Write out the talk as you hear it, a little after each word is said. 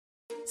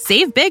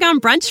Save big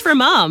on brunch for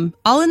mom,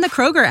 all in the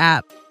Kroger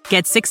app.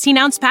 Get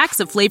 16-ounce packs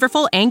of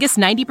flavorful Angus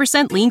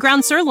 90% lean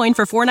ground sirloin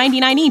for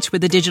 $4.99 each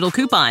with a digital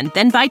coupon.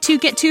 Then buy 2,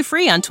 get 2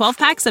 free on 12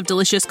 packs of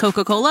delicious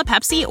Coca-Cola,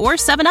 Pepsi, or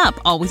 7-Up,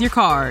 all with your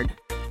card.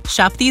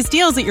 Shop these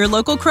deals at your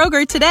local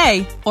Kroger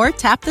today, or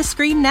tap the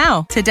screen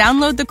now to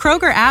download the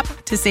Kroger app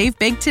to save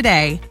big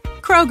today.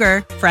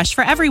 Kroger, fresh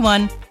for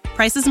everyone.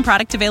 Prices and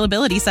product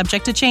availability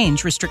subject to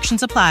change.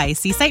 Restrictions apply.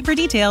 See site for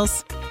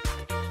details.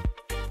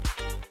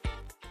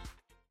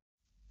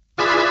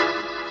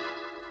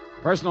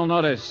 Personal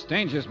notice.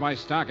 Danger's my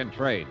stock and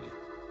trade.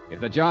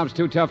 If the job's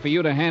too tough for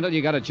you to handle,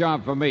 you got a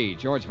job for me,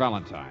 George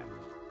Valentine.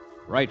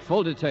 Write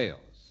full details.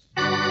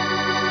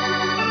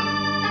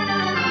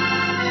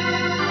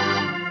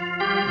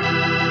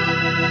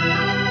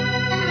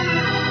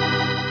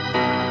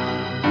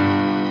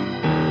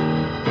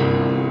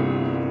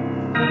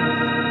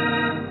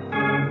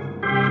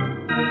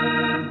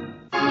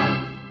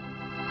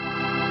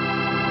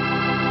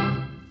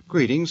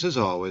 Greetings as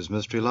always,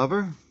 mystery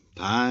lover.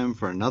 Time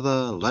for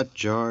another Let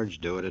George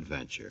Do It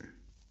adventure.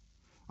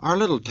 Our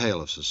little tale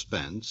of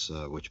suspense,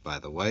 which, by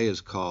the way, is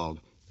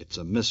called It's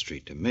a Mystery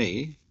to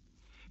Me,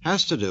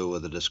 has to do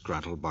with a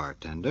disgruntled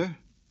bartender,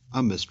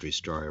 a mystery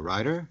story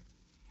writer,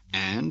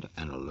 and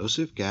an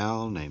elusive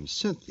gal named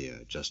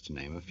Cynthia, just to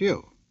name a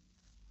few.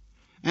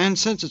 And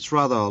since it's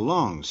rather a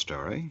long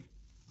story,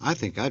 I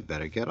think I'd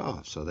better get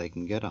off so they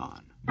can get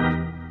on.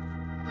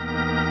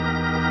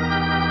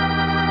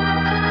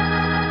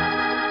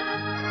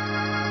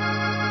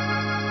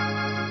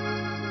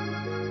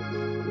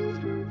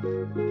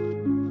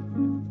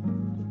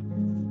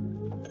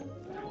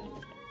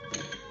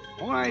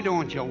 Why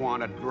don't you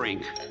want a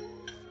drink?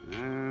 Oh,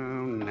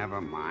 never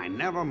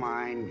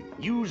mind.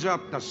 Use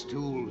up the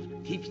stools.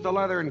 Keeps the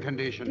leather in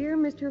condition. Dear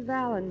Mr.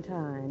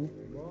 Valentine,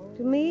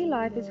 to me,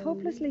 life is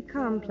hopelessly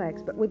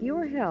complex, but with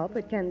your help,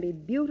 it can be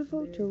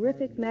beautiful,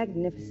 terrific,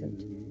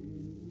 magnificent.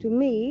 To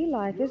me,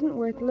 life isn't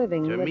worth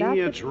living To without...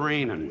 me, it's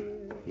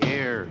raining.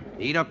 Here,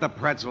 eat up the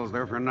pretzels.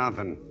 They're for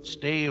nothing.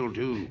 Stale,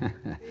 too.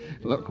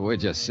 Look, we're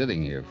just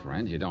sitting here,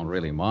 friend. You don't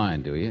really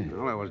mind, do you?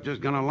 Well, I was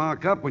just going to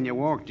lock up when you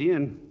walked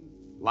in.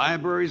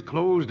 Library's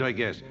closed, I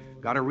guess.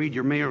 Got to read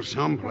your mail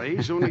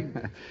someplace, only...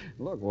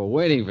 Look, we're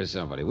waiting for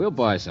somebody. We'll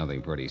buy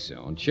something pretty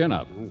soon. Chin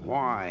up.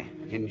 Why?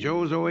 In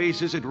Joe's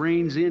Oasis, it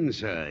rains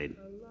inside.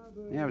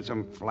 Have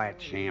some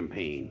flat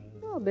champagne.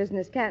 Oh,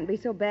 business can't be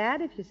so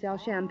bad if you sell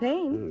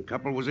champagne. A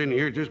couple was in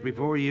here just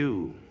before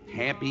you.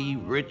 Happy,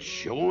 rich,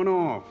 showing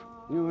off.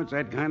 You know, it's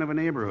that kind of a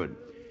neighborhood.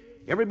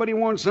 Everybody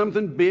wants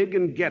something big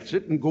and gets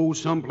it and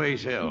goes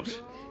someplace else.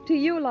 To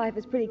you, life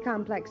is pretty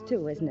complex,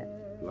 too, isn't it?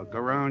 Look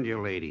around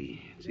you,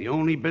 lady. It's the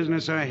only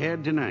business I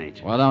had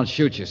tonight. Well, don't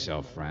shoot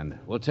yourself, friend.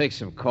 We'll take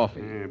some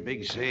coffee.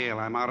 Big sale.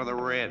 I'm out of the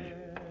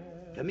red.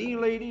 To me,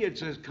 lady,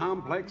 it's as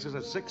complex as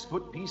a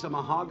 6-foot piece of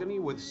mahogany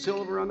with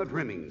silver on the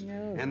trimmings.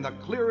 No. And the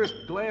clearest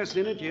glass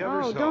in it you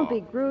ever saw. Oh, don't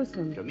be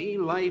gruesome. To me,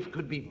 life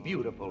could be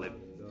beautiful if...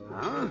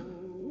 Huh?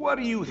 What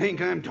do you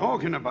think I'm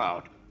talking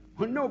about?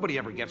 Well, nobody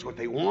ever gets what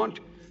they want.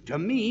 To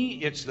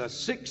me, it's the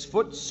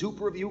 6-foot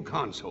Super View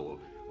console.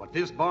 What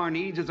this bar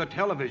needs is a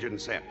television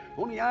set.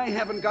 Only I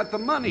haven't got the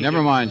money.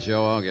 Never mind,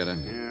 Joe. I'll get it.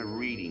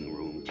 Reading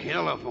room,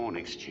 telephone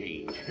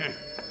exchange. I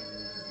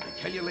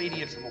tell you,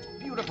 lady, it's the most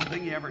beautiful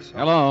thing you ever saw.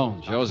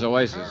 Hello, Joe's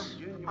Oasis.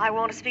 I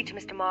want to speak to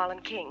Mr.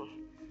 Marlon King.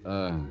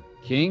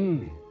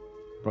 King?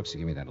 Brooksy,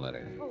 give me that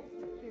letter. Oh,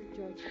 here,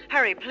 George.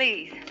 Hurry,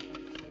 please.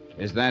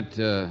 Is that,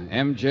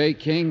 M.J.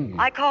 King?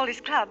 I called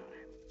his club.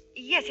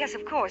 Yes,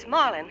 of course,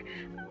 Marlon.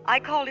 I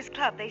called his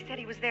club. They said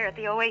he was there at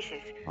the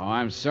Oasis. Oh,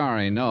 I'm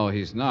sorry. No,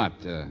 he's not.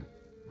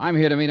 I'm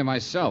here to meet him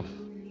myself.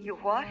 You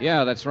what?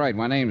 Yeah, that's right.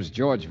 My name's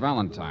George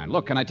Valentine.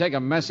 Look, can I take a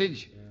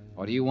message?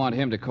 Or do you want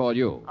him to call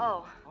you?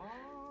 Oh.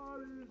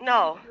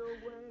 No.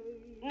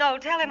 No,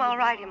 tell him I'll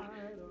write him.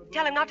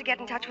 Tell him not to get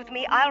in touch with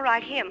me. I'll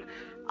write him.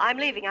 I'm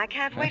leaving. I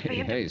can't wait for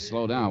him Hey,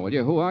 slow down, will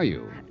you? Who are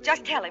you?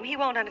 Just tell him. He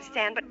won't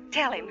understand, but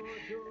tell him.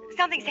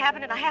 Something's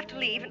happened and I have to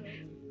leave.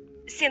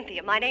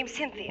 Cynthia. My name's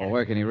Cynthia. Well,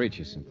 where can he reach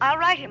you, Cynthia? I'll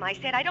write him, I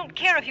said. I don't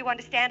care if you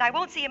understand. I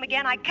won't see him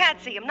again. I can't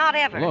see him. Not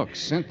ever. Look,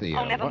 Cynthia.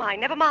 Oh, never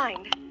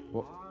mind.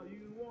 Well,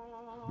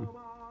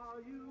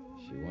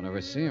 she won't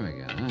ever see him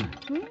again,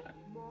 huh?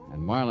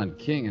 And Marlon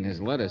King in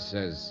his letter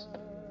says,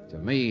 to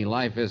me,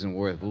 life isn't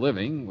worth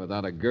living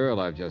without a girl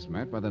I've just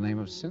met by the name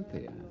of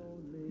Cynthia.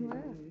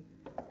 Well,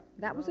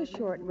 that was a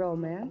short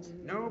romance.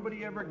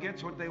 Nobody ever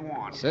gets what they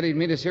want. Said he'd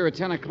meet us here at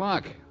 10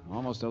 o'clock.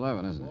 Almost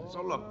 11, isn't it?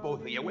 So look,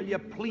 both of you, will you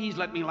please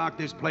let me lock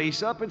this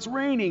place up? It's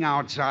raining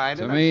outside.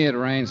 To me, it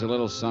rains a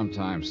little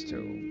sometimes,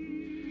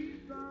 too.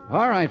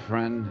 All right,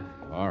 friend.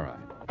 All right.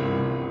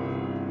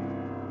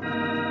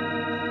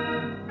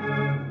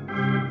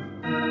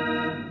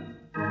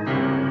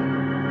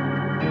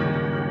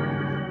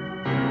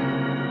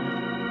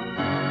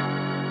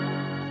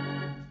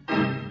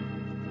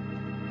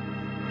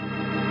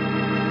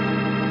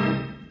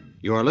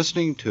 You are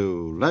listening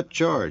to Let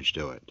George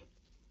Do It.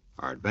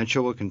 Our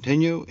adventure will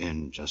continue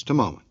in just a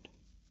moment.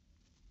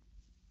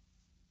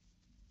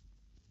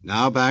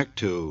 Now back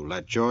to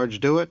Let George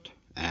Do It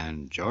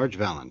and George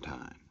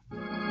Valentine.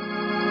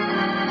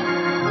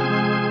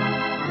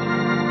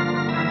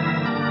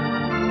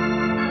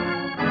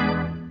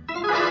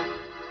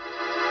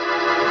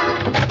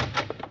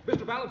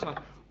 Mr. Valentine.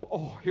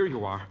 Oh, here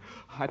you are.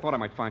 I thought I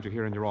might find you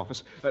here in your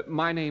office.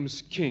 My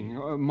name's King,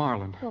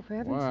 Marlin. Oh, for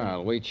heaven's sake.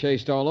 Well, we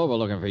chased all over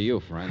looking for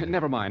you, friend.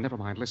 Never mind.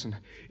 Listen,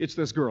 it's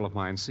this girl of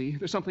mine, see?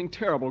 There's something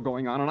terrible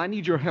going on, and I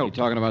need your help. You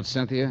talking about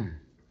Cynthia?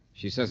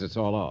 She says it's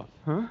all off.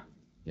 Huh?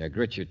 Yeah,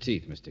 grit your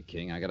teeth, Mr.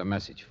 King. I got a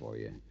message for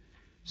you.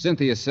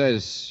 Cynthia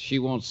says she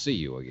won't see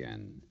you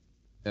again.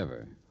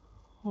 Ever.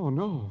 Oh,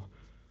 no.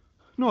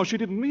 No, she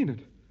didn't mean it.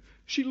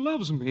 She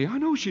loves me. I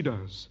know she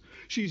does.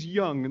 She's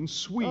young and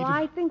sweet. Well,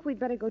 I think we'd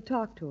better go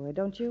talk to her,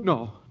 don't you?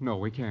 No,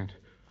 we can't.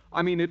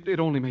 I mean, it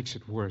only makes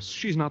it worse.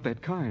 She's not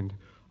that kind.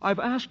 I've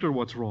asked her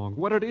what's wrong,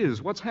 what it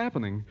is, what's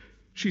happening.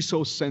 She's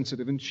so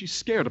sensitive, and she's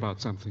scared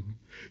about something.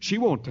 She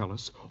won't tell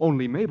us.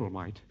 Only Mabel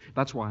might.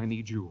 That's why I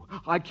need you.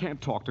 I can't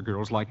talk to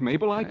girls like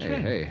Mabel. I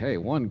can't. Hey,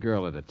 one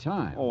girl at a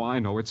time. Oh, I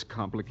know. It's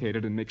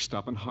complicated and mixed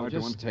up and hard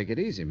Just take it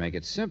easy. Make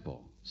it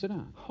simple. Sit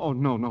down. Oh,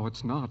 no,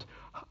 it's not.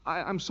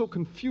 I'm so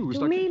confused.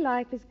 To me,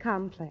 life is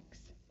complex.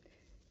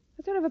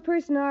 What sort of a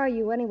person are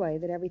you, anyway,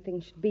 that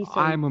everything should be so...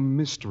 I'm a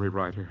mystery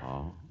writer.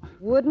 Oh.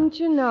 Wouldn't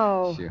you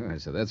know? Sure,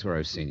 so that's where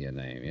I've seen your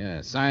name.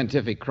 Yeah,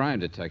 scientific crime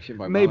detection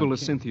by Mabel Marlon is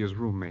King. Cynthia's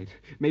roommate.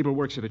 Mabel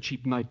works at a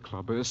cheap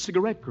nightclub, a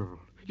cigarette girl.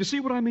 You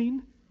see what I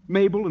mean?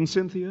 Mabel and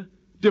Cynthia,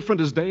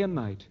 different as day and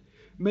night.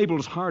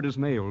 Mabel's hard as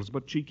nails,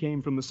 but she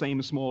came from the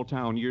same small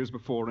town years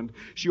before, and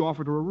she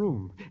offered her a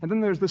room. And then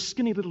there's this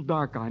skinny little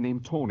dark guy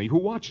named Tony who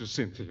watches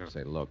Cynthia.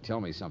 Say, look,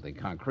 tell me something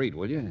concrete,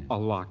 will you? A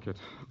locket.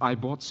 I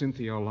bought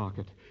Cynthia a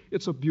locket.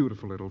 It's a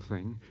beautiful little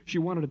thing. She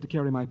wanted it to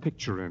carry my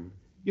picture in.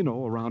 You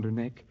know, around her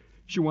neck.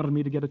 She wanted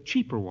me to get a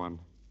cheaper one.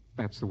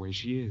 That's the way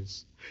she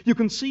is. You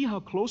can see how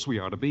close we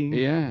are to being...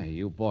 Yeah,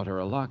 you bought her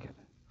a locket.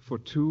 For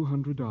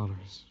 $200.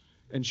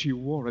 And she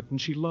wore it, and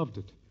she loved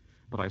it.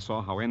 But I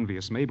saw how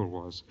envious Mabel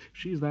was.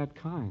 She's that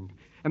kind.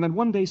 And then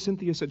one day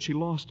Cynthia said she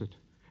lost it.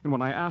 And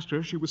when I asked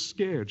her, she was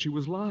scared. She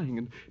was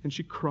lying, and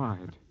she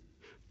cried.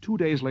 2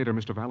 days later,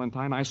 Mr.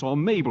 Valentine, I saw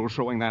Mabel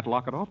showing that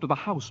locket off to the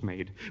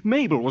housemaid.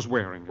 Mabel was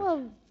wearing it.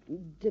 Well,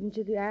 didn't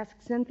you ask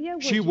Cynthia?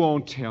 She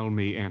won't tell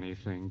me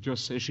anything.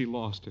 Just says she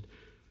lost it.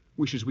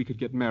 Wishes we could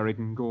get married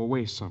and go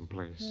away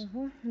someplace.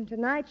 Uh-huh. And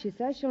tonight she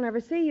says she'll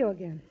never see you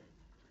again.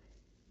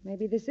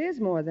 Maybe this is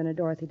more than a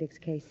Dorothy Dix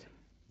case.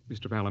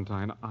 Mr.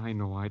 Valentine, I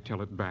know I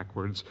tell it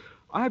backwards.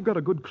 I've got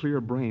a good,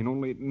 clear brain,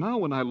 only now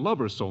when I love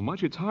her so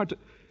much, it's hard to...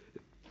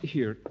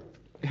 Here,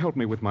 help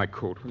me with my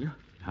coat, will you?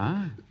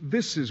 Huh?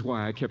 This is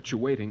why I kept you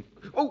waiting.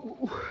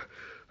 Oh,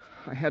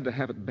 I had to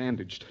have it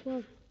bandaged.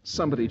 Well,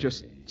 somebody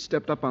just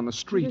stepped up on the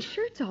street. Your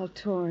shirt's all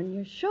torn,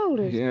 your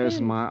shoulders... Yes,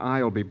 thin. my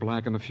eye will be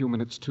black in a few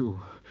minutes,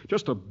 too.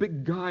 Just a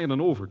big guy in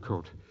an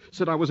overcoat.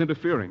 Said I was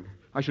interfering.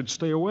 I should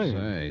stay away.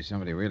 Say,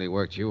 somebody really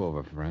worked you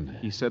over, friend.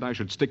 He said I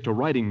should stick to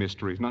writing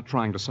mysteries, not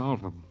trying to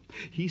solve them.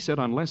 He said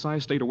unless I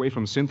stayed away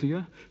from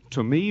Cynthia,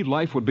 to me,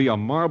 life would be a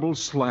marble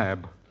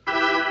slab.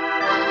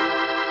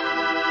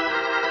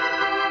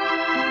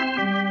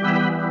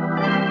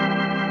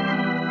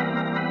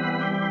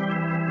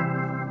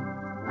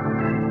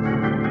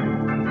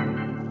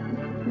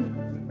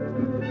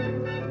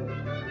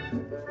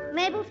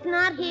 Mabel's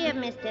not here,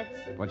 mister.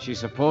 But she's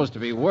supposed to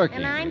be working.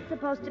 And I'm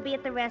supposed to be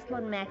at the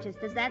wrestling matches.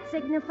 Does that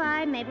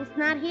signify? Mabel's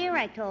not here,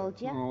 I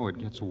told you. Oh, it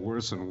gets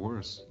worse and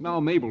worse. Now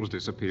Mabel's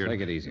disappeared.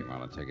 Take it easy,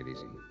 Marla. Take it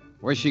easy.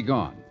 Where's she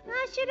gone?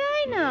 How should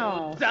I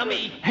know?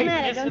 Dummy! Hey,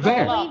 Matter, don't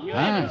there. you believe me?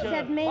 Huh? You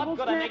said Mabel's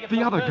not...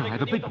 The other guy,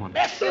 the big one.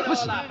 Listen.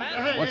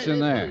 What's in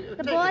there?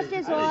 The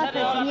boss's office,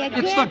 and you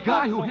It's can't... the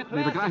guy who hit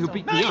me, the guy who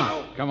beat me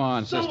up. Come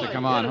on, sister,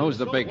 come on. Who's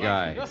the big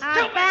guy?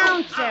 Our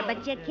bouncer,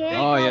 but you can't...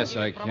 Oh, yes,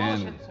 I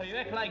can. So you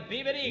act like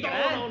Beaver Eagle,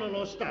 huh?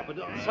 No, stop it.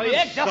 So you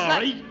act just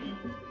Sorry. like...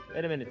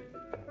 Wait a minute.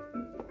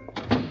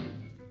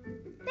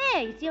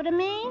 There, you see what I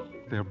mean?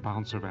 Their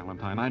bouncer,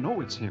 Valentine. I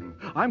know it's him.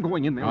 I'm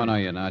going in there. Oh, no,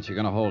 you're not. You're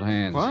going to hold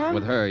hands. What?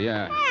 With her,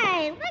 yeah.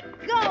 Hey,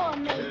 let go of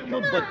me. Come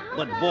on.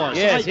 But boss,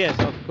 Yes,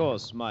 of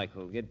course,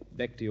 Michael. Get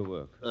back to your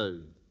work.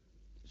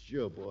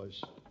 Sure,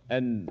 boss.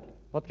 And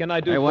what can I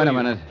do Hey, for wait a you?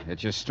 minute.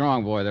 It's your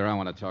strong boy there I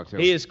want to talk to.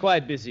 He is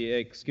quite busy.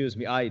 Excuse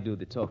me, I do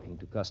the talking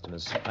to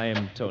customers. I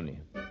am Tony.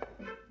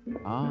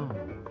 Oh,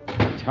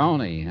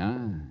 Tony, huh?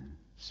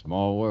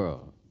 Small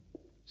world.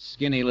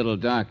 Skinny little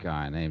dark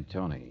guy named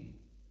Tony.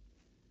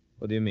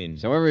 What do you mean?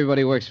 So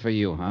everybody works for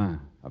you, huh?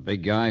 A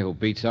big guy who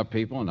beats up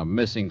people and a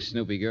missing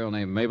Snoopy girl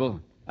named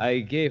Mabel? I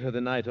gave her the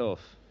night off.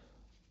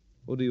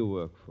 Who do you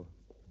work for?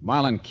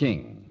 Marlon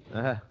King.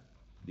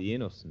 The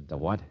innocent. The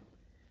what?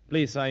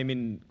 Please, I'm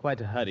in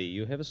quite a hurry.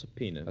 You have a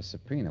subpoena. A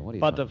subpoena? What do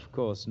you But know? of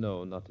course,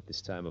 no, not at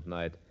this time of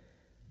night.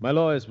 My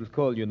lawyers will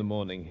call you in the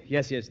morning.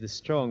 Yes, the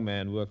strong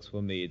man works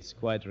for me. It's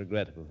quite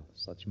regrettable.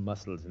 Such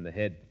muscles in the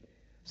head.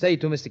 Say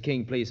to Mr.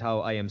 King, please, how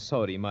I am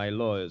sorry. My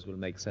lawyers will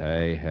make sense.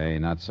 Hey,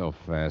 not so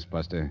fast,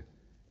 Buster.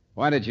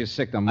 Why did you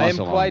sick the I am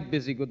muscle on? quite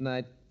busy. Good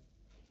night.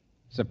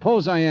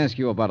 Suppose I ask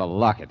you about a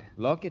locket.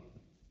 Lock it.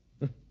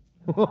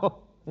 Oh,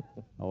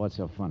 what's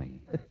so funny?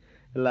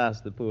 Alas,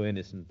 the poor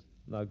innocent.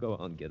 Now go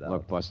on, get out.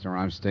 Look, Buster,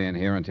 I'm staying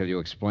here until you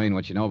explain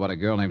what you know about a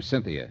girl named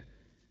Cynthia.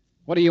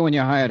 What are you and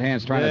your hired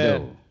hands trying to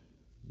do?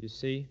 You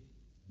see,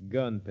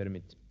 gun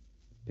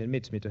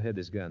permits me to have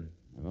this gun.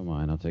 Never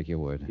mind, I'll take your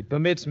word. It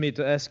permits me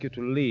to ask you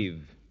to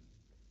leave.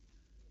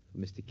 For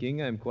Mr.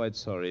 King, I'm quite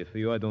sorry. For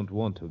you, I don't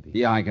want to be.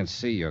 Yeah, I can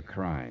see you're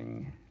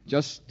crying.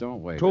 Just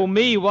don't wait. To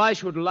me, why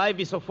should life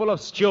be so full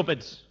of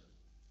stupids?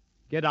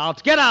 Get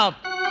out! Get out!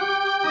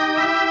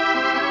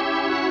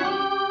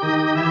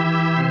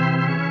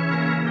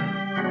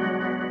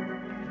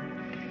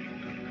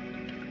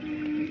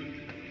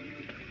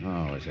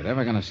 Oh, is it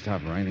ever going to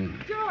stop raining?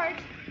 George,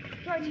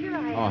 here I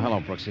am. Oh, hello,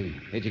 Brooksy.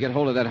 Did you get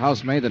hold of that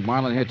housemaid that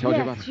Marlon here told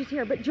you about? Yes, she's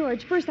here. But,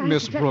 George, first I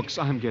Miss have to Brooks,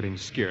 I'm getting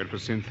scared for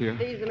Cynthia.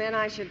 These the men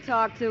I should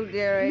talk to,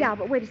 dearie. Yeah,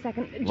 but wait a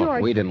second. Look,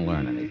 George. we didn't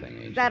learn anything,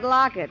 Agent. That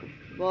locket.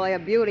 Boy, a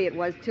beauty it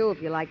was, too,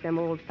 if you like them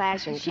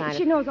old-fashioned kind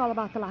She knows all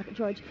about the locket,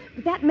 George.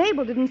 But that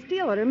Mabel didn't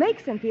steal it or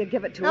make Cynthia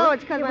give it to her. No,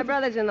 it's because my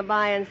brother's in the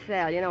buy and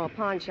sell. You know, a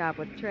pawn shop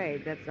with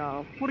trades, that's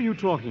all. What are you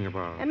talking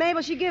about? And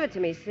Mabel, she give it to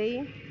me,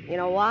 see? You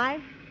know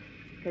why?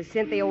 Because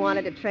Cynthia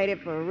wanted to trade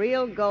it for a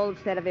real gold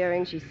set of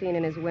earrings she seen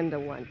in his window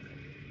once.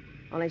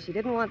 Only she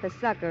didn't want the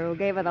sucker who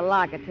gave her the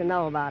locket to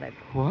know about it.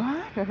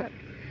 What?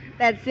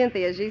 That's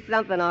Cynthia. She's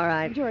something, all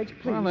right. George,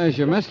 please. Well, there's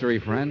your mystery,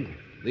 friend.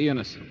 The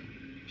innocent.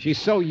 She's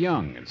so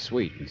young and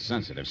sweet and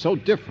sensitive, so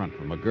different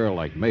from a girl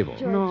like Mabel.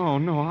 George.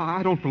 No,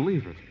 I don't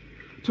believe it.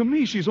 To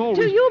me, she's always...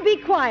 Do you be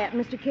quiet,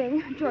 Mr.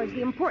 King. George,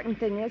 the important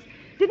thing is,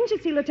 didn't you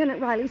see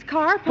Lieutenant Riley's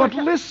car? But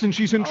listen,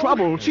 she's in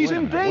trouble. She's Wait a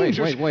in minute.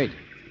 danger. Wait.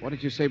 What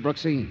did you say,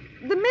 Brooksy?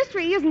 The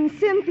mystery isn't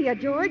Cynthia,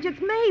 George.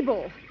 It's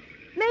Mabel.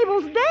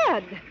 Mabel's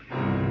dead.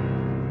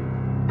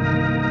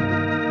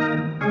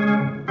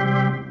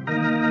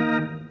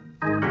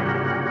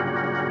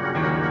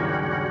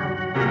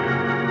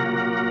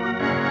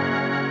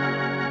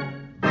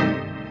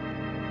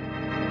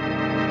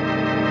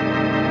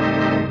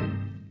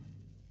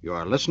 You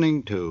are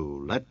listening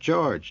to Let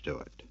George Do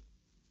It.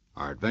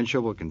 Our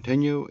adventure will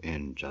continue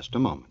in just a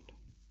moment.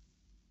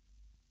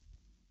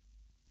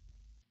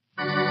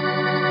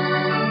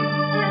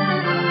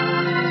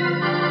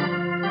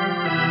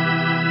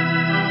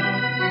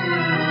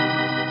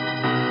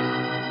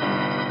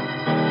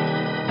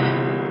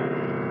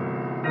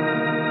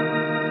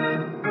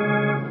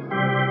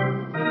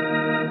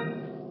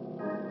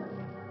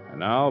 And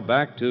now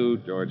back to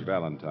George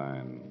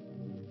Valentine.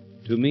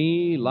 To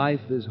me, life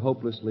is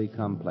hopelessly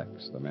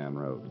complex, the man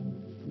wrote.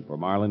 And for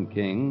Marlon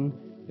King,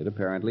 it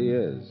apparently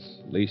is,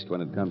 at least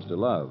when it comes to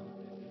love.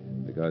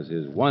 Because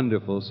his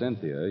wonderful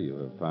Cynthia, you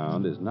have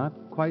found, is not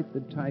quite the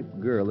type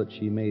girl that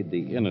she made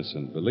the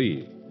innocent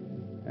believe.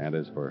 And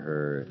as for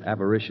her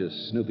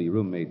avaricious, snoopy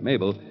roommate,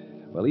 Mabel,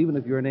 well, even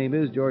if your name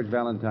is George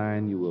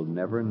Valentine, you will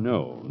never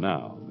know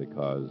now,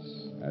 because,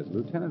 as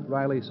Lieutenant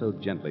Riley so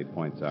gently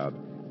points out,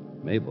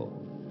 Mabel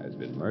has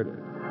been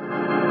murdered.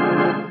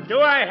 Do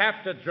I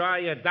have to draw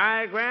you a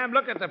diagram?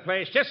 Look at the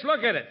place. Just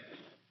look at it.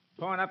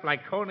 Torn up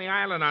like Coney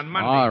Island on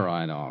Monday.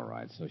 All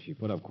right. So she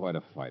put up quite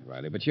a fight,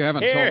 Riley. But you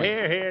haven't told me.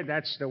 Here.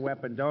 That's the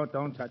weapon.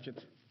 Don't touch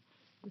it.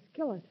 The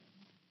skillet.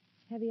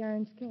 Heavy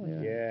iron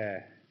skillet.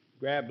 Yeah.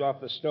 Grabbed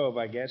off the stove,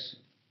 I guess.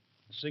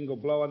 A single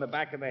blow on the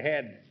back of the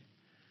head.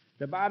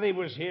 The body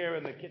was here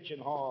in the kitchen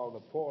hall. The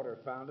porter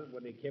found it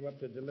when he came up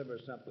to deliver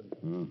something.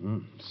 Mm-hmm.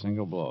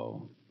 Single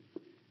blow.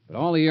 But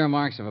all the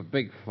earmarks of a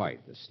big fight.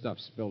 The stuff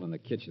spilled in the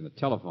kitchen, the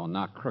telephone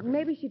knocked crooked.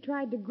 Maybe she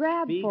tried to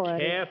grab Be for it.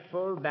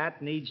 careful. That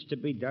needs to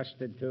be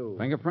dusted, too.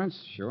 Fingerprints?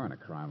 Sure, in a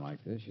crime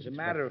like this. As a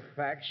matter of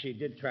fact, she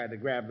did try to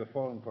grab the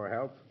phone for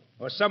help.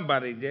 Or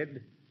somebody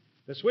did.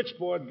 The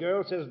switchboard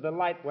girl says the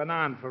light went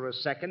on for a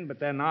second, but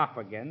then off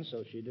again,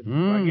 so she didn't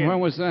plug in. When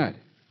was that?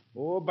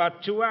 Oh,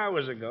 about 2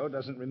 hours ago.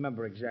 Doesn't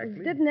remember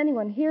exactly. Didn't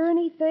anyone hear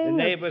anything?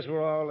 The neighbors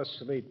were all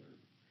asleep.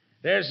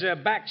 There's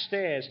back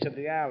stairs to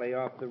the alley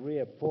off the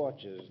rear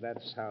porches.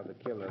 That's how the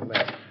killer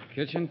left.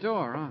 Kitchen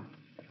door, huh?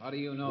 How do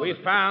you know? We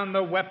found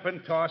the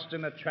weapon tossed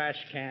in a trash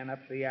can up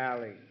the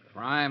alley.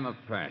 Crime of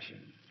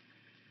passion.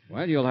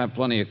 Well, you'll have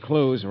plenty of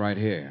clues right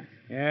here.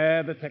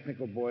 Yeah, the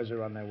technical boys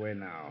are on their way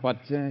now.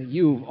 But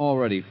you've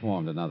already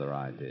formed another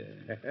idea.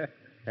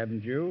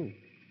 Haven't you?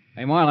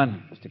 Hey,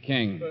 Marlon, Mr.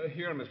 King.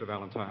 Here, Mr.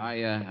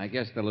 Valentine. I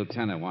guess the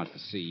lieutenant wants to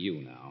see you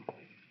now.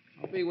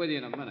 I'll be with you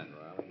in a minute,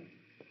 Riley.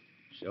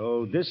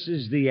 So this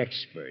is the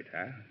expert,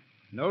 huh?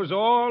 Knows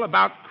all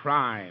about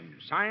crime,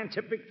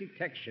 scientific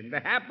detection, the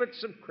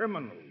habits of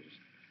criminals.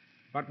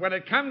 But when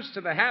it comes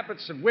to the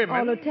habits of women...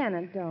 Oh,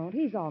 Lieutenant, don't.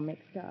 He's all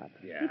mixed up.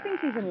 Yeah. He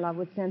thinks he's in love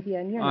with Cynthia,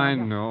 and you're not. I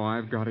know.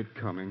 I've got it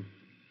coming.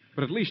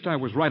 But at least I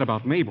was right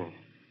about Mabel.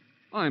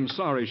 I'm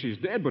sorry she's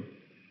dead, but,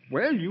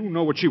 well, you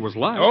know what she was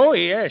like. Oh,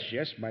 yes,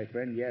 my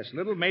friend, yes.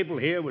 Little Mabel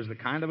here was the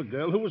kind of a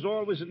girl who was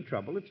always in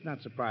trouble. It's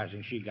not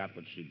surprising she got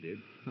what she did.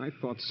 I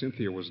thought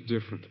Cynthia was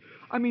different.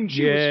 I mean,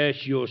 she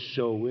Yes, you're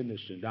so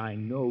innocent. I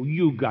know.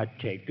 You got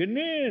taken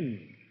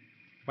in.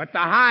 But the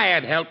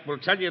hired help will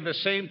tell you the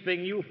same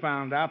thing you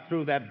found out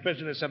through that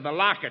business of the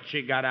locket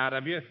she got out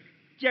of you.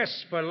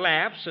 Just for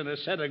laughs and a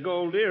set of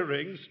gold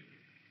earrings.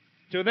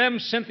 To them,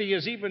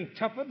 Cynthia's even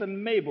tougher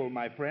than Mabel,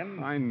 my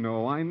friend. I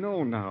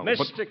know now.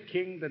 Mr.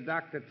 King, the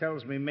doctor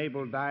tells me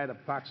Mabel died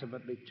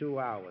approximately 2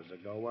 hours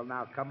ago. Well,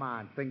 now, come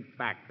on, think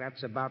back.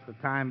 That's about the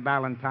time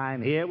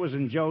Valentine here was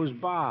in Joe's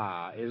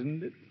bar,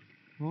 isn't it?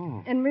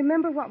 Oh. And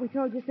remember what we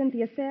told you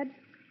Cynthia said?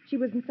 She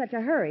was in such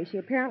a hurry. She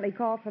apparently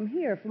called from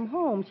here, from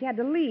home. She had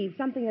to leave.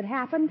 Something had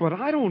happened. But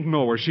I don't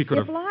know where she could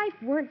If have... life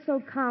weren't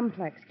so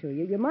complex to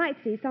you, you might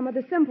see some of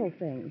the simple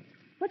things.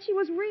 What she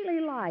was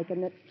really like,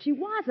 and that she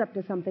was up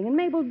to something, and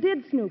Mabel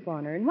did snoop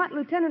on her, and what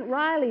Lieutenant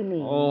Riley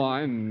means. Oh,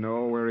 I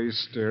know where he's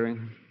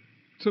steering.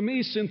 To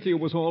me, Cynthia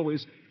was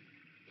always...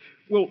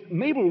 Well,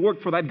 Mabel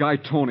worked for that guy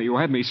Tony who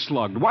had me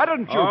slugged. Why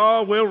didn't you...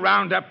 Oh, we'll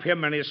round up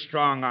him and his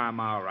strong arm,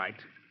 all right.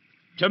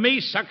 To me,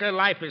 sucker,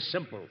 life is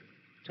simple.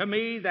 To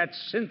me, that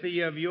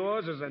Cynthia of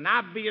yours is an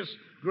obvious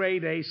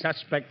grade-A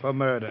suspect for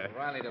murder.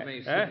 Riley, to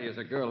me, Cynthia's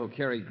a girl who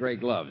carried gray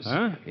gloves.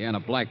 Huh? Yeah, and a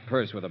black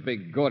purse with a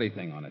big gaudy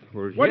thing on it.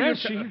 What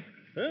do you...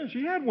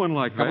 She had one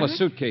like A couple that. of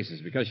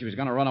suitcases because she was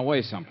going to run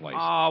away someplace.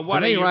 Oh, what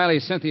to are me, you... Riley,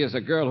 Cynthia's a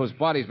girl whose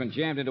body's been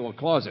jammed into a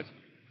closet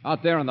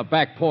out there on the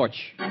back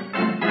porch.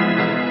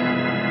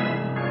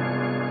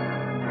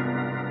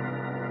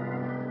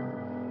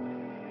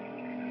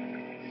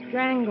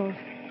 Strangled.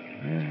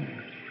 Yeah.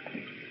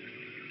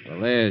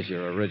 Well, there's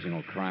your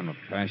original crime of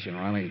passion,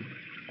 Riley.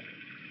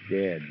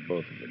 Dead,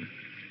 both of them.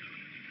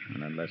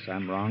 And unless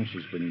I'm wrong,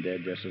 she's been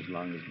dead just as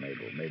long as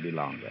Mabel, maybe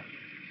longer.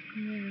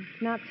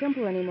 It's not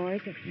simple anymore,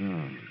 is it?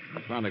 No.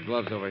 I found the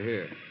gloves over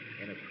here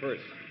in her purse.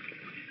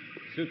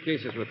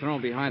 Suitcases were thrown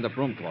behind the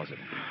broom closet.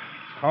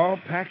 All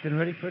packed and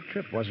ready for a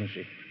trip, wasn't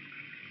she?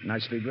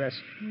 Nicely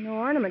dressed. No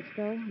ornaments,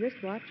 though.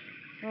 Wristwatch.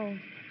 Oh,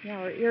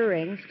 yeah, or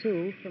earrings,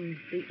 too, from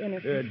the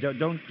innocent.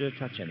 Don't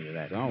touch any of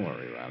that. Don't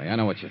worry, Riley. I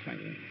know what you're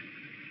thinking.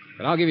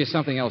 But I'll give you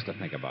something else to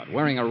think about.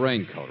 Wearing a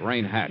raincoat,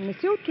 rain hat. And the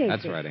suitcases.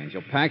 That's right,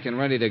 Angel. Packed and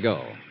ready to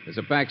go. There's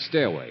a back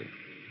stairway.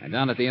 And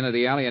down at the end of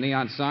the alley, a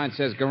neon sign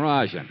says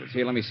garage entrance.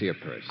 Here, let me see your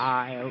purse.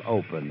 I'll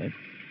open it.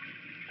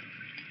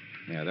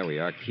 Yeah, there we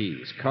are.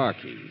 Keys. Car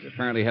keys.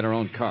 Apparently had her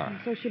own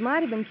car. So she might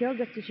have been killed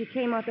just as she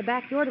came out the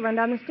back door to run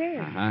down the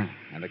stairs. Uh-huh.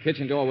 And the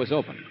kitchen door was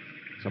open.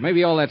 So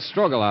maybe all that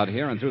struggle out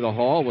here and through the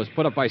hall was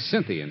put up by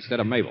Cynthia instead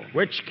of Mabel.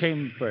 Which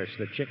came first,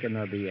 the chicken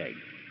or the egg?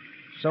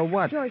 So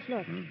what? George,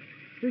 look.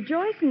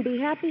 Rejoice and be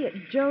happy at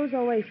Joe's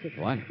Oasis.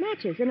 What?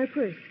 Matches in her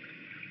purse.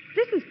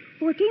 This is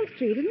 14th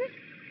Street, isn't it?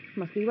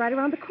 Must be right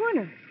around the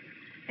corner.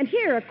 And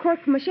here, a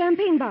cork from a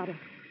champagne bottle.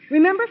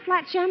 Remember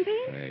flat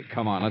champagne? Hey,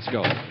 come on, let's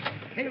go.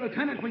 Hey,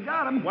 Lieutenant, we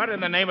got him. What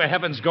in the name of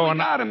heaven's going on?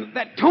 We got him.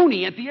 That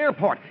Tony at the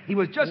airport. He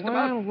was just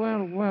about...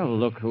 Well,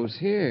 look who's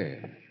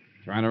here.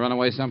 Trying to run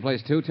away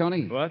someplace too,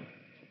 Tony? What?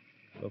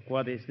 Look,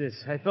 what is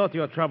this? I thought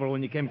you were trouble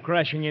when you came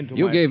crashing into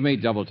You my... gave me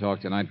double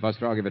talk tonight,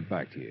 Buster. I'll give it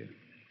back to you.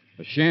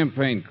 The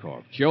champagne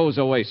cork, Joe's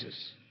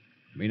Oasis.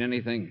 Mean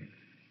anything?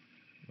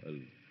 Well,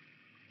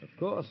 of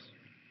course.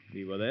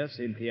 We were there,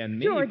 Cynthia and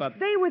me, George, but...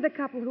 they were the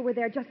couple who were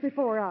there just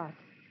before us.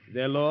 Is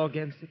there law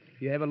against it?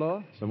 You have a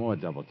law? Some more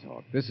double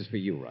talk. This is for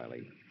you,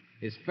 Riley.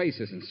 His face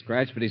isn't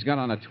scratched, but he's got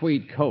on a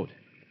tweed coat.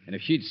 And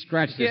if she'd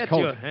scratched his Get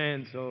coat... your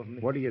hands off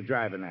me. What are you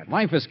driving at?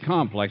 Life is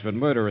complex, but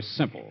murder is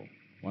simple.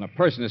 When a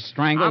person is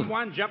strangled... I'm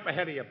one jump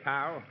ahead of you,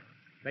 pal.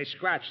 They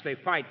scratch, they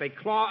fight, they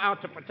claw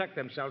out to protect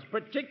themselves,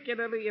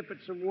 particularly if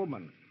it's a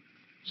woman.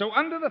 So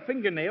under the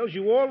fingernails,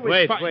 you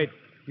always... Wait.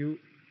 You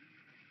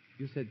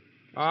said...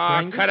 Ah,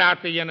 strangled? cut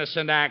out the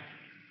innocent act.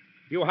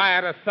 You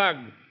hired a thug.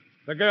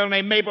 The girl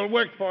named Mabel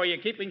worked for you,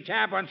 keeping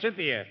tab on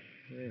Cynthia.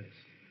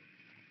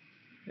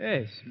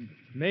 Yes,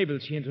 Mabel,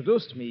 she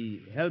introduced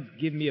me, helped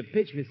give me a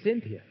pitch with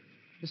Cynthia.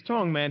 The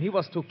strong man, he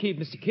was to keep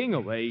Mr. King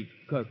away.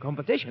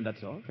 Competition,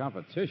 that's all.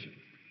 Competition?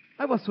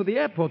 I was to the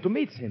airport to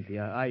meet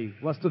Cynthia. I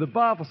was to the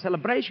bar for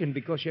celebration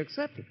because she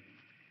accepted.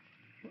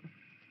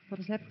 What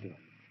has happened to her?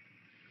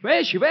 Where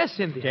is she? Where's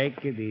Cynthia?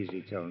 Take it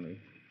easy, Tony.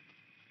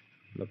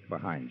 Look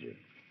behind you.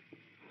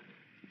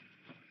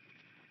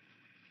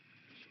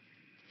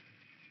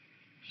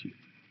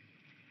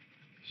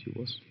 She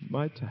was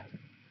my type.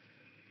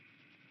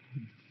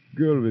 A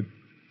girl with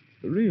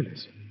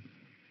realism.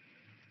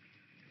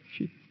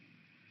 She,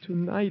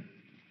 tonight,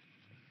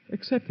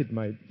 accepted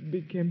my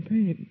big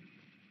campaign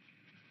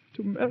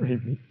to marry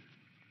me.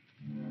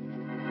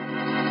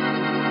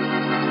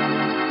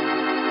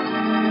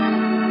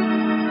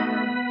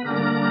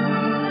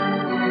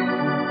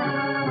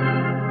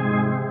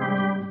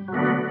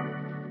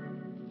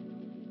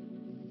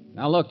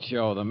 Now, look,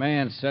 Joe, the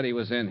man said he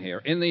was in here,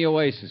 in the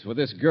Oasis, with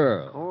this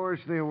girl. Of course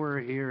they were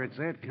here. It's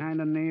that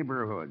kind of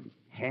neighborhood.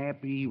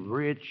 Happy,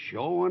 rich,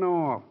 showing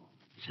off.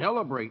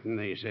 Celebrating,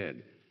 they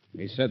said.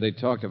 He said they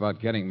talked about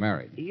getting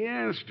married. He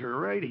asked her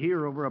right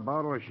here over a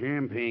bottle of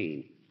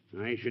champagne.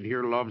 I should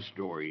hear love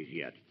stories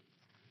yet.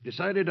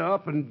 Decided to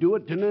up and do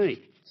it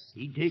tonight.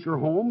 He'd take her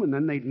home, and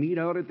then they'd meet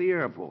out at the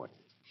airport.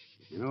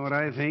 You know what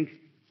I think?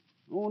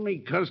 Only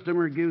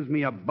customer gives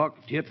me a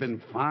buck tip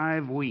in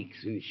 5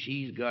 weeks, and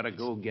she's got to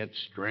go get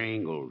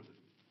strangled.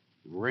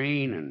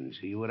 Raining,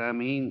 see what I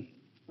mean?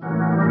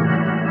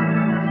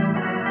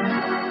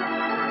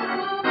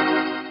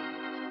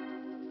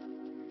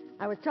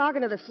 I was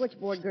talking to the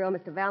switchboard girl,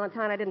 Mr.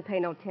 Valentine. I didn't pay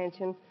no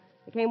attention.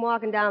 I came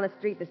walking down the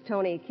street. This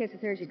Tony, he kisses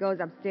her. She goes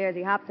upstairs.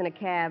 He hops in a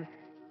cab.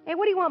 Hey,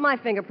 what do you want my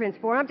fingerprints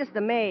for? I'm just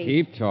a maid.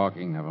 Keep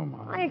talking, never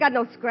mind. I ain't got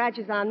no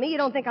scratches on me. You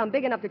don't think I'm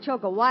big enough to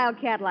choke a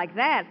wildcat like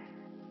that?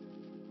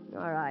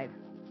 All right.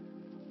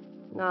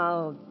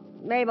 No,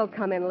 Mabel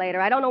come in later.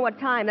 I don't know what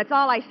time. That's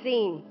all I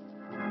seen.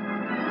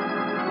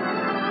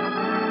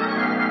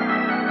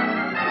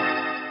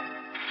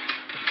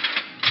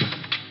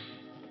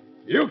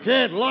 You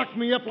can't lock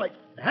me up like...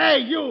 Hey,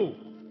 you!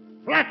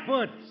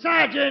 Flatfoot!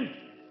 Sergeant!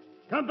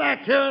 Come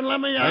back here and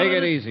let me out. Take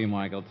it easy,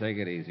 Michael. Take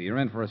it easy. You're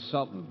in for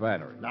assault and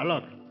battery. Now,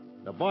 look.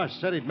 The boss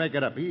said he'd make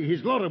it up.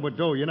 He's loaded with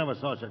dough. You never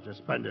saw such a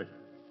spender.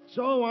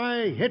 So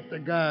I hit the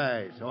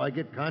guy. So I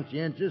get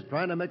conscientious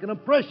trying to make an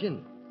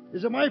impression.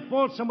 Is it my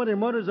fault somebody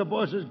murders the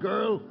boss's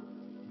girl?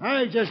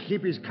 I just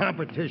keep his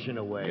competition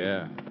away.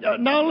 Yeah.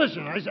 Now,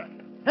 listen. I said...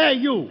 Hey,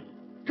 you!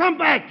 Come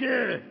back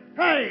here!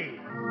 Hey!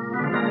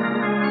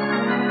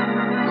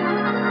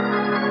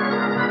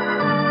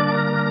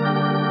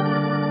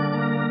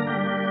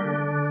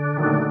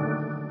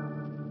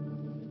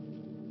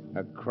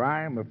 A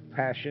crime of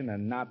passion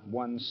and not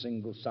one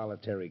single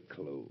solitary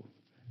clue.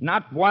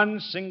 Not one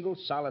single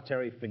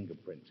solitary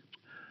fingerprint.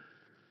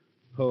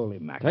 Holy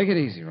mackerel. Take it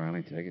easy,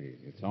 Riley. Take it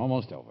easy. It's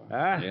almost over.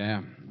 Huh?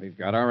 Yeah, we've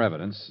got our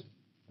evidence.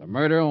 The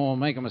murderer won't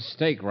make a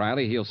mistake,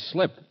 Riley. He'll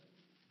slip.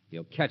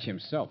 He'll catch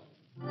himself.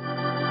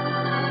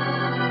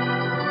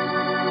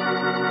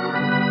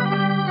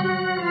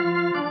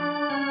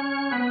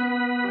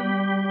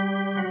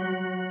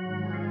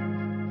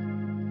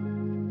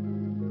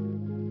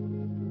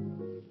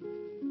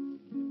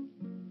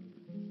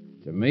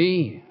 To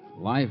me,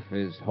 life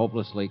is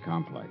hopelessly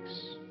complex.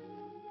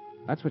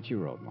 That's what you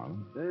wrote,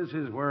 Marlon. This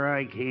is where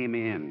I came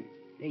in.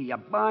 Hey, you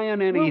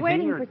buying anything? We're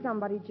waiting or... for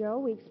somebody, Joe.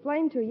 We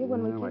explained to you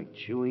when we... Like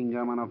chewing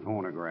gum on a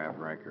phonograph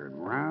record.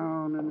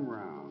 Round and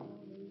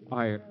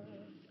round.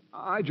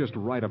 I just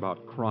write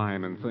about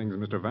crime and things,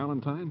 Mr.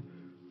 Valentine.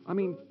 I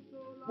mean,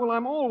 well,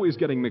 I'm always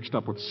getting mixed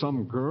up with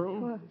some girl.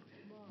 Well,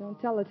 don't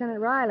tell Lieutenant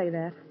Riley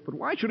that. But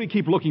why should he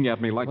keep looking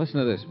at me like... Listen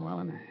to this,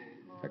 Marlon.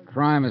 A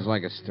crime is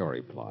like a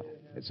story plot.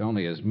 It's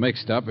only as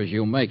mixed up as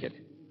you make it.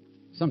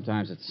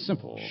 Sometimes it's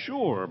simple.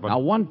 Sure, but... Now,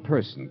 one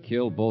person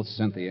killed both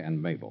Cynthia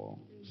and Mabel.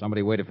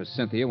 Somebody waited for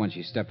Cynthia when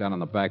she stepped out on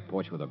the back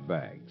porch with her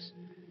bags.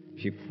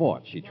 She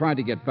fought. She tried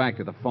to get back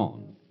to the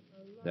phone.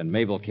 Then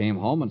Mabel came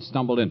home and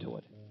stumbled into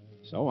it.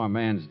 So our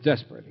man's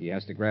desperate. He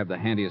has to grab the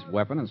handiest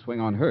weapon and swing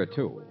on her,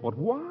 too. But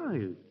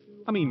why?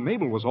 I mean,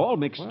 Mabel was all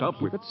mixed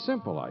up with... Keep it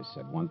simple, I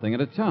said. One thing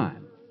at a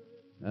time.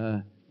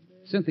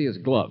 Cynthia's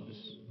gloves.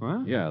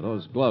 Huh? Yeah,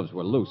 those gloves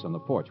were loose on the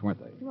porch, weren't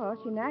they? Well,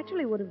 she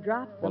naturally would have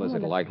dropped them. Well, is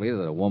it likely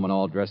that a woman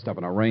all dressed up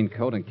in a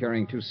raincoat and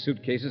carrying 2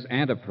 suitcases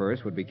and a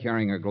purse would be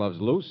carrying her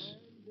gloves loose?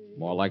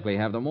 More likely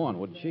have them on,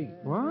 wouldn't she?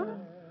 What?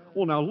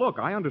 Well, now, look,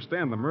 I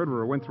understand the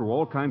murderer went through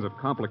all kinds of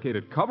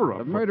complicated cover-up.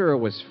 The murderer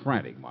was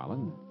frantic,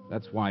 Marlon.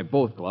 That's why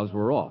both gloves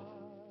were off.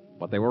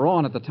 But they were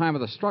on at the time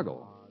of the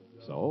struggle.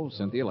 So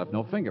Cynthia left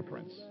no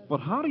fingerprints. But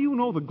how do you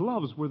know the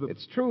gloves were the...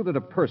 It's true that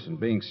a person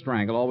being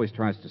strangled always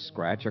tries to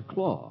scratch or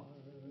claw.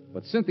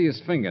 But Cynthia's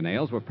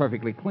fingernails were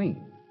perfectly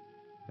clean.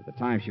 At the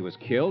time she was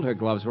killed, her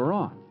gloves were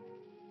on.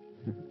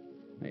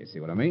 Now, you see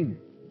what I mean?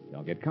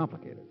 Don't get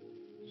complicated.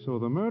 So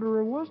the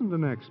murderer wasn't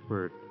an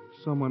expert.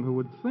 Someone who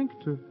would think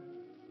to...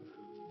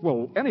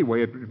 Well,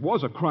 anyway, it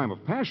was a crime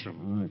of passion.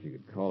 Oh, if you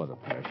could call it a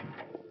passion.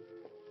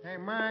 Hey,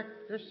 Mark,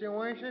 this the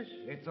Oasis?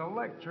 It's a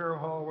lecture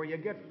hall where you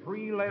get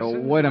free Oh,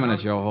 lessons. wait a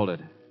minute, Joe. Hold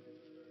it.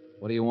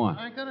 What do you want?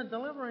 I got a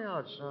delivery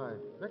outside.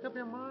 Make up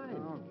your mind.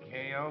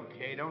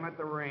 Okay. Don't let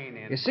the rain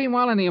in. You see,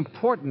 Marlon, the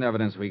important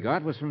evidence we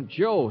got was from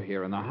Joe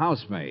here and the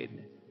housemaid.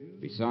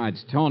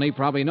 Besides Tony,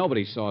 probably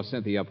nobody saw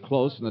Cynthia up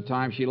close from the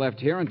time she left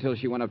here until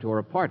she went up to her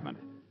apartment.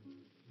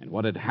 And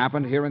what had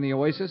happened here in the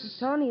Oasis?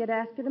 Tony had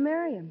asked her to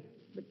marry him.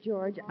 But,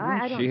 George,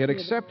 I don't She had see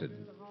that- accepted.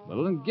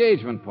 Little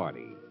engagement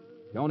party.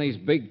 Tony's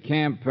big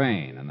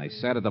campaign, and they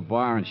sat at the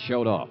bar and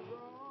showed off.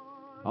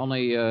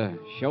 Only,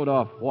 showed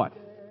off what?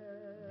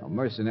 A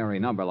mercenary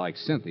number like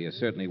Cynthia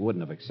certainly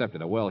wouldn't have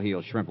accepted a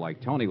well-heeled shrimp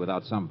like Tony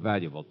without some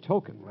valuable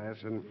token.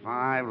 Lesson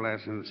 5,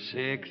 lesson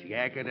 6,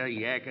 yakada,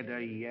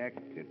 yakada.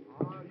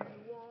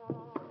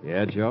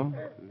 Yeah, Joe?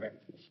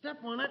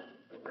 Step on it.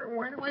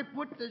 Where do I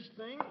put this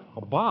thing?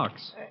 A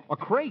box. A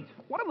crate.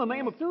 What in the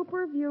name of...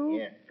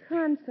 Superview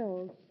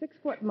console,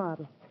 6-foot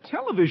model.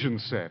 Television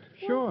set.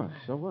 Sure,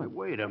 so what?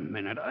 Wait a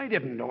minute. I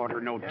didn't order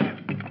no...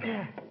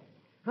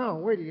 Oh,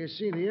 wait till you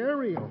see the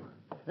aerial.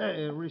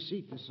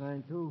 Receipt to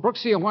sign, too.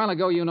 Brooksy, a while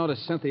ago you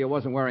noticed Cynthia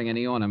wasn't wearing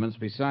any ornaments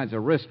besides a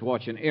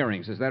wristwatch and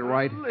earrings. Is that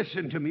right?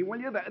 Listen to me, will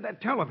you?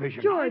 That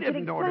television. George, I it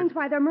didn't explains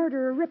why the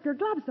murderer ripped her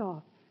gloves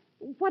off.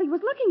 What he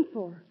was looking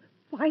for.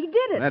 Why he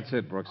did it. That's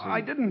it, Brooksy.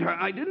 I didn't,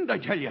 I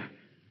tell you.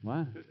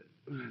 What?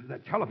 The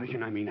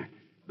television, I mean.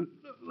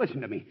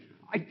 Listen to me.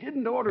 I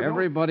didn't order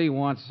Everybody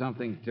wants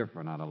something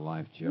different out of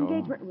life, Joe.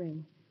 Engagement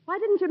ring. Why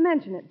didn't you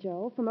mention it,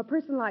 Joe? From a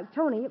person like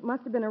Tony, it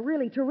must have been a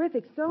really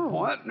terrific stone.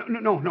 What?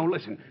 No,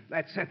 listen.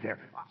 That's set there.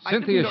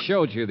 Cynthia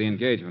showed you the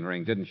engagement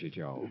ring, didn't she,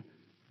 Joe?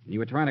 You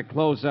were trying to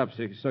close up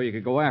so you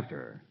could go after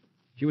her.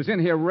 She was in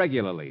here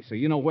regularly, so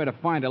you know where to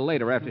find her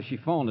later after she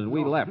phoned and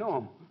we left.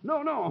 No.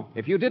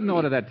 If you didn't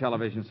order that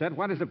television set,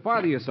 why does it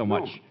bother you so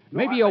much? No,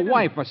 Maybe I your didn't.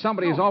 wife or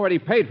somebody has already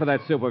paid for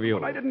that Super View.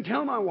 But I didn't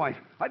tell my wife.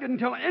 I didn't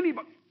tell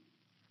anybody.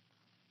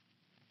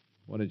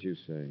 What did you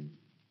say?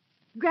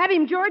 Grab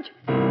him, George.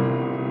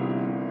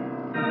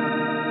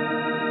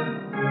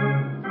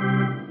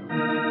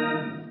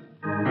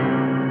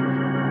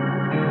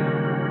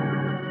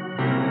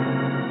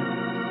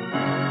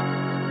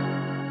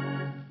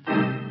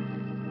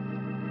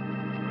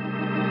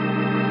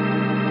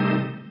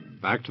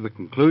 Back to the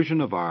conclusion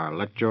of our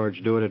Let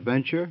George Do It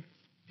adventure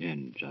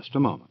in just a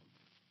moment.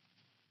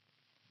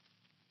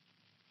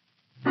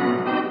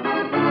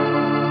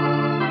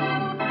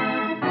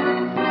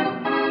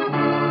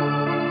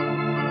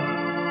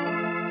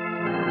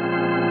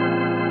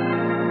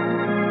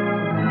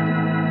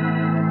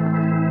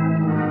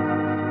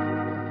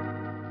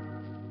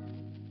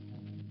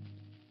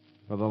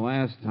 For the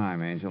last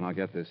time, Angel, I'll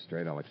get this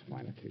straight. I'll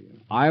explain it to you.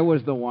 I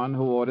was the one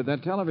who ordered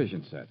that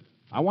television set.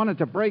 I wanted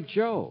to break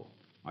Joe.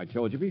 I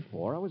told you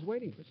before I was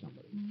waiting for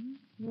somebody.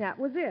 Mm-hmm. That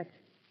was it.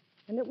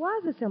 And it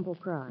was a simple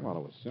crime. Well, it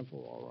was simple,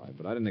 all right,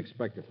 but I didn't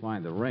expect to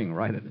find the ring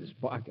right in his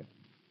pocket.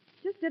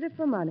 Just did it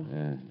for money.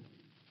 Yeah.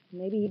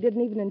 Maybe he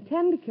didn't even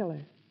intend to kill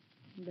her.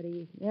 But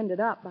he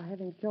ended up by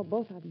having killed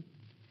both of them.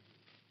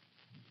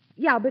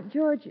 Yeah, but,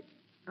 George,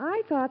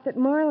 I thought that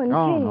Marlon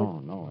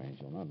King... No,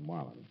 Angel, not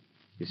Marlon.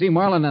 You see,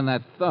 Marlon and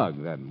that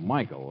thug, that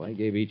Michael, they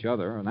gave each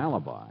other an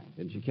alibi.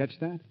 Didn't you catch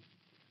that?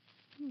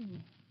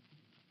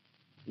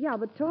 Yeah,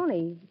 but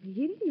Tony,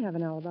 he didn't have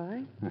an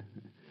alibi.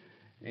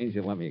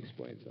 Angel, let me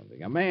explain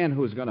something. A man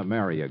who's going to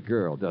marry a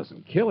girl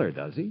doesn't kill her,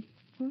 does he?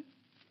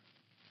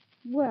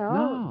 Well...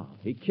 No,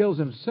 he kills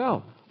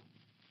himself.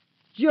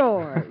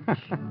 George.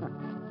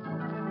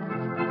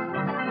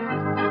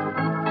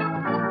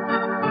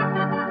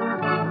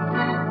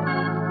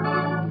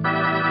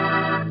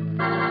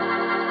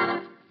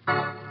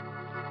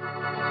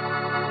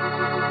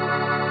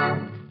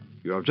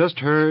 You have just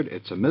heard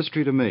It's a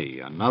Mystery to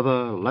Me,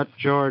 another Let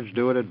George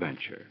Do It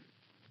adventure.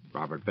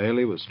 Robert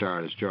Bailey was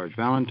starred as George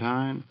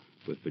Valentine,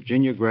 with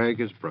Virginia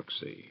Gregg as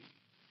Brooksy.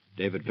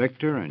 David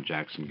Victor and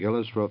Jackson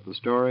Gillis wrote the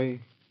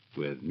story,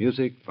 with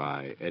music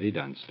by Eddie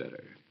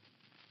Dunstetter.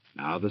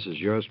 Now, this is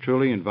yours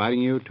truly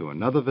inviting you to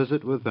another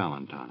visit with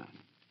Valentine,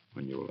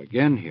 when you will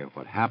again hear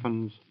what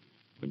happens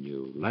when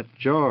you let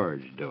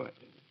George do it.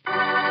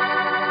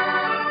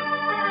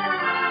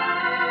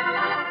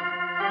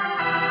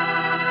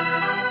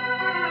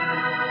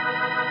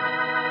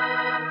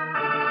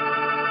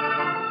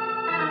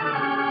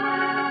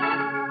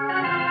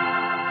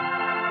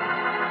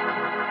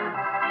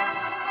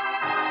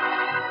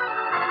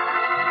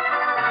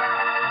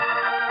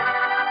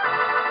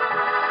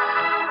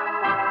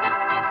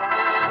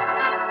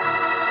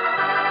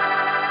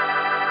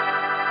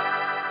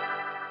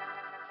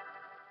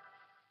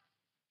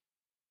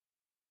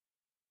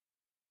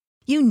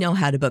 You know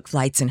how to book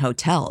flights and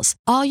hotels.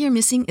 All you're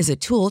missing is a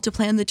tool to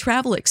plan the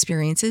travel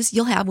experiences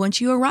you'll have once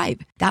you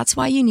arrive. That's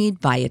why you need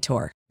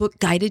Viator. Book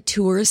guided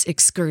tours,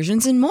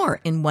 excursions, and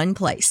more in one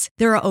place.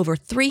 There are over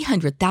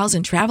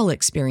 300,000 travel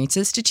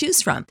experiences to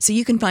choose from, so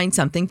you can find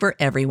something for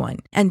everyone.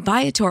 And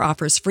Viator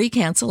offers free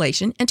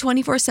cancellation and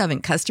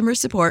 24/7 customer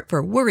support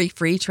for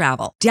worry-free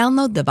travel.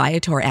 Download the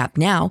Viator app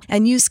now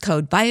and use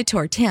code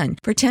Viator10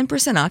 for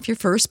 10% off your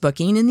first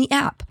booking in the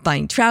app.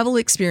 Find travel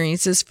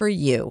experiences for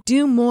you.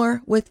 Do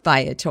more with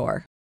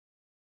Viator.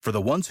 For the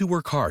ones who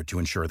work hard to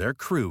ensure their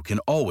crew can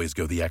always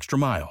go the extra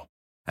mile,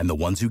 and the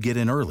ones who get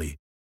in early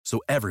so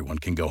everyone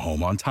can go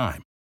home on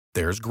time,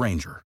 there's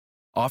Grainger,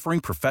 offering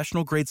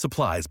professional-grade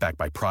supplies backed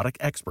by product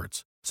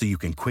experts so you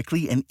can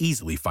quickly and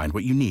easily find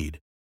what you need.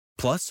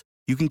 Plus,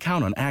 you can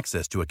count on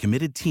access to a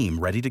committed team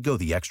ready to go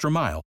the extra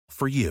mile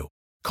for you.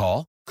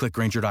 Call, click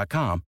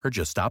Grainger.com, or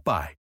just stop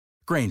by.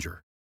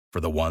 Grainger, for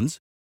the ones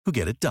who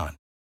get it done.